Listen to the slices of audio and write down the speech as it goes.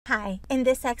Hi, in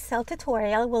this Excel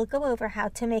tutorial, we'll go over how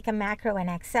to make a macro in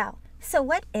Excel. So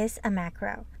what is a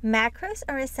macro? Macros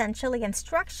are essentially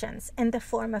instructions in the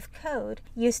form of code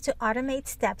used to automate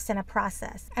steps in a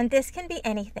process. And this can be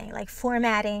anything like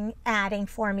formatting, adding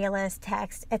formulas,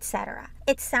 text, etc.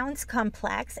 It sounds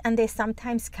complex, and they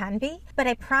sometimes can be, but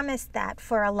I promise that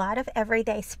for a lot of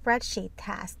everyday spreadsheet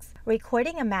tasks,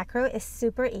 recording a macro is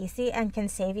super easy and can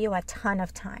save you a ton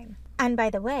of time. And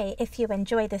by the way, if you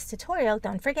enjoy this tutorial,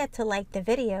 don't forget to like the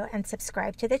video and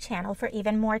subscribe to the channel for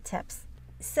even more tips.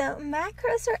 So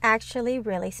macros are actually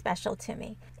really special to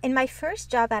me. In my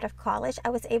first job out of college, I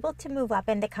was able to move up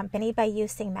in the company by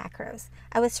using macros.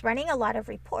 I was running a lot of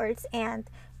reports, and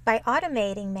by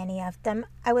automating many of them,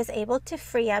 I was able to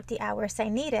free up the hours I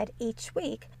needed each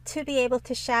week to be able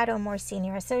to shadow more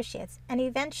senior associates and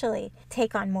eventually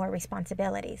take on more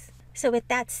responsibilities. So with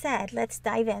that said, let's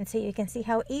dive in so you can see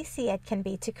how easy it can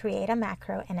be to create a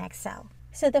macro in Excel.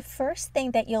 So the first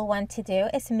thing that you'll want to do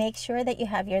is make sure that you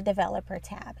have your developer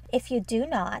tab. If you do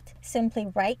not, simply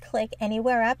right-click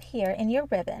anywhere up here in your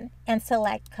ribbon and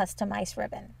select Customize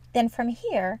Ribbon. Then from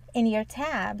here, in your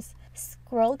tabs,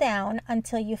 scroll down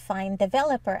until you find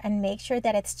Developer and make sure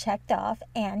that it's checked off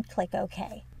and click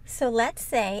OK. So let's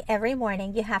say every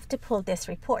morning you have to pull this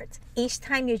report. Each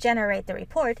time you generate the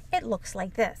report, it looks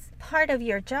like this. Part of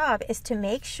your job is to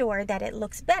make sure that it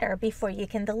looks better before you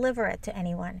can deliver it to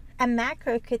anyone. A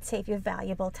macro could save you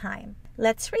valuable time.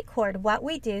 Let's record what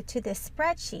we do to this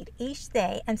spreadsheet each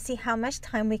day and see how much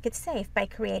time we could save by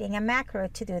creating a macro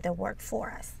to do the work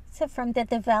for us. So from the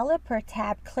Developer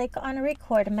tab, click on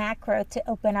Record Macro to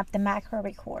open up the macro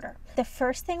recorder. The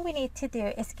first thing we need to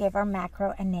do is give our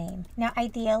macro a name. Now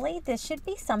ideally, this should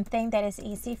be something that is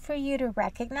easy for you to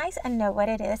recognize and know what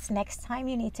it is next time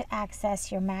you need to access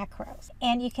your macros.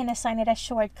 And you can assign it a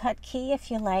shortcut key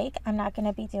if you like. I'm not going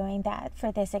to be doing that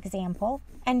for this example.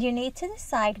 And you need to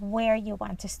decide where you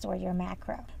want to store your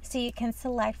macro. So you can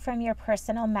select from your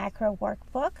personal macro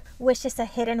workbook, which is a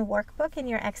hidden workbook in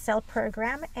your Excel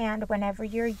program. And whenever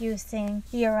you're using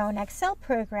your own Excel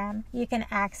program, you can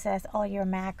access all your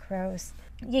macros.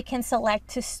 You can select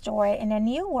to store it in a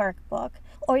new workbook,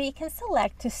 or you can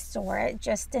select to store it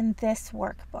just in this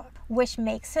workbook, which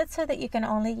makes it so that you can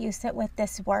only use it with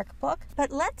this workbook.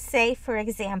 But let's say, for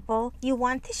example, you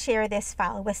want to share this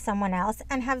file with someone else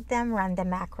and have them run the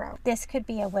macro. This could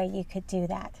be a way you could do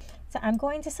that. So I'm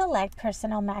going to select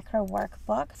Personal Macro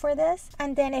Workbook for this,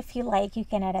 and then if you like, you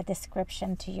can add a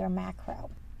description to your macro.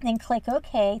 Then click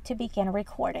OK to begin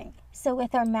recording. So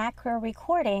with our macro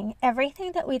recording,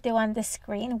 everything that we do on the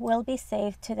screen will be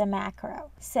saved to the macro.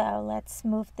 So let's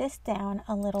move this down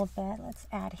a little bit. Let's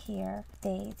add here,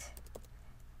 date,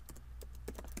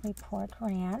 report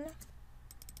ran.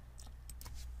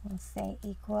 We'll say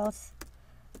equals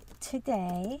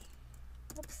today.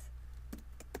 Oops.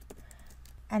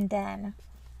 And then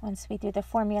once we do the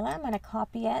formula, I'm going to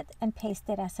copy it and paste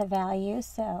it as a value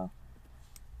so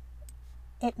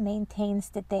it maintains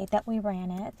the date that we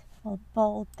ran it. We'll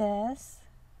bold this.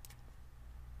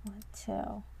 Want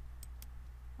to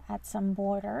add some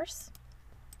borders.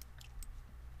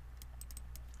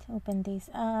 To open these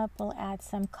up, we'll add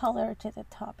some color to the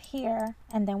top here,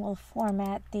 and then we'll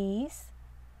format these.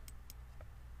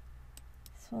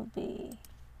 This will be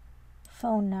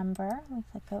phone number. We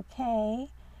click OK,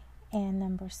 and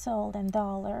number sold in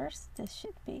dollars. This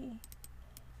should be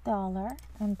dollar,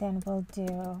 and then we'll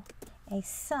do a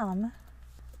sum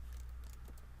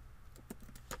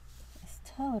is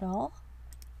total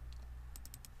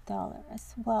dollar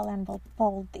as well, and we'll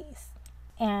bold these.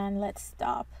 And let's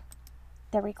stop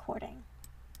the recording.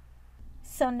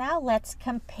 So now let's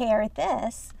compare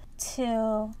this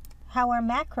to how our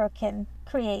macro can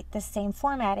create the same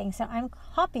formatting. So I'm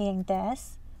copying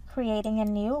this, creating a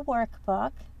new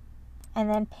workbook, and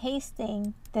then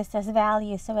pasting this as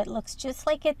value so it looks just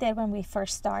like it did when we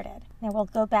first started. Now we'll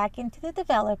go back into the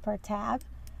Developer tab,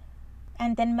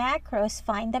 and then Macros,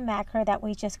 find the macro that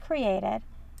we just created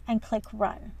and click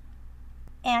Run.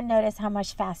 And notice how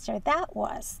much faster that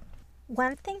was.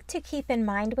 One thing to keep in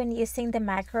mind when using the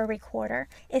macro recorder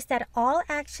is that all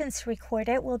actions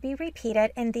recorded will be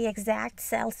repeated in the exact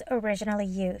cells originally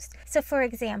used. So for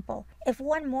example, if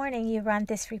one morning you run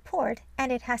this report and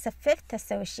it has a fifth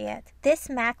associate, this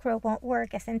macro won't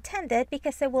work as intended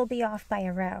because it will be off by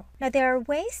a row. Now there are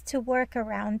ways to work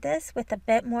around this with a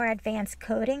bit more advanced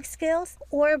coding skills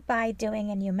or by doing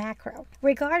a new macro.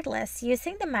 Regardless,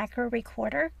 using the macro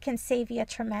recorder can save you a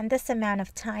tremendous amount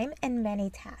of time and many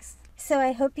tasks. So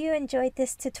I hope you enjoyed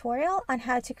this tutorial on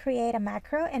how to create a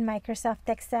macro in Microsoft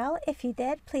Excel. If you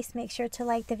did, please make sure to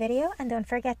like the video and don't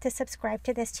forget to subscribe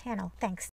to this channel. Thanks.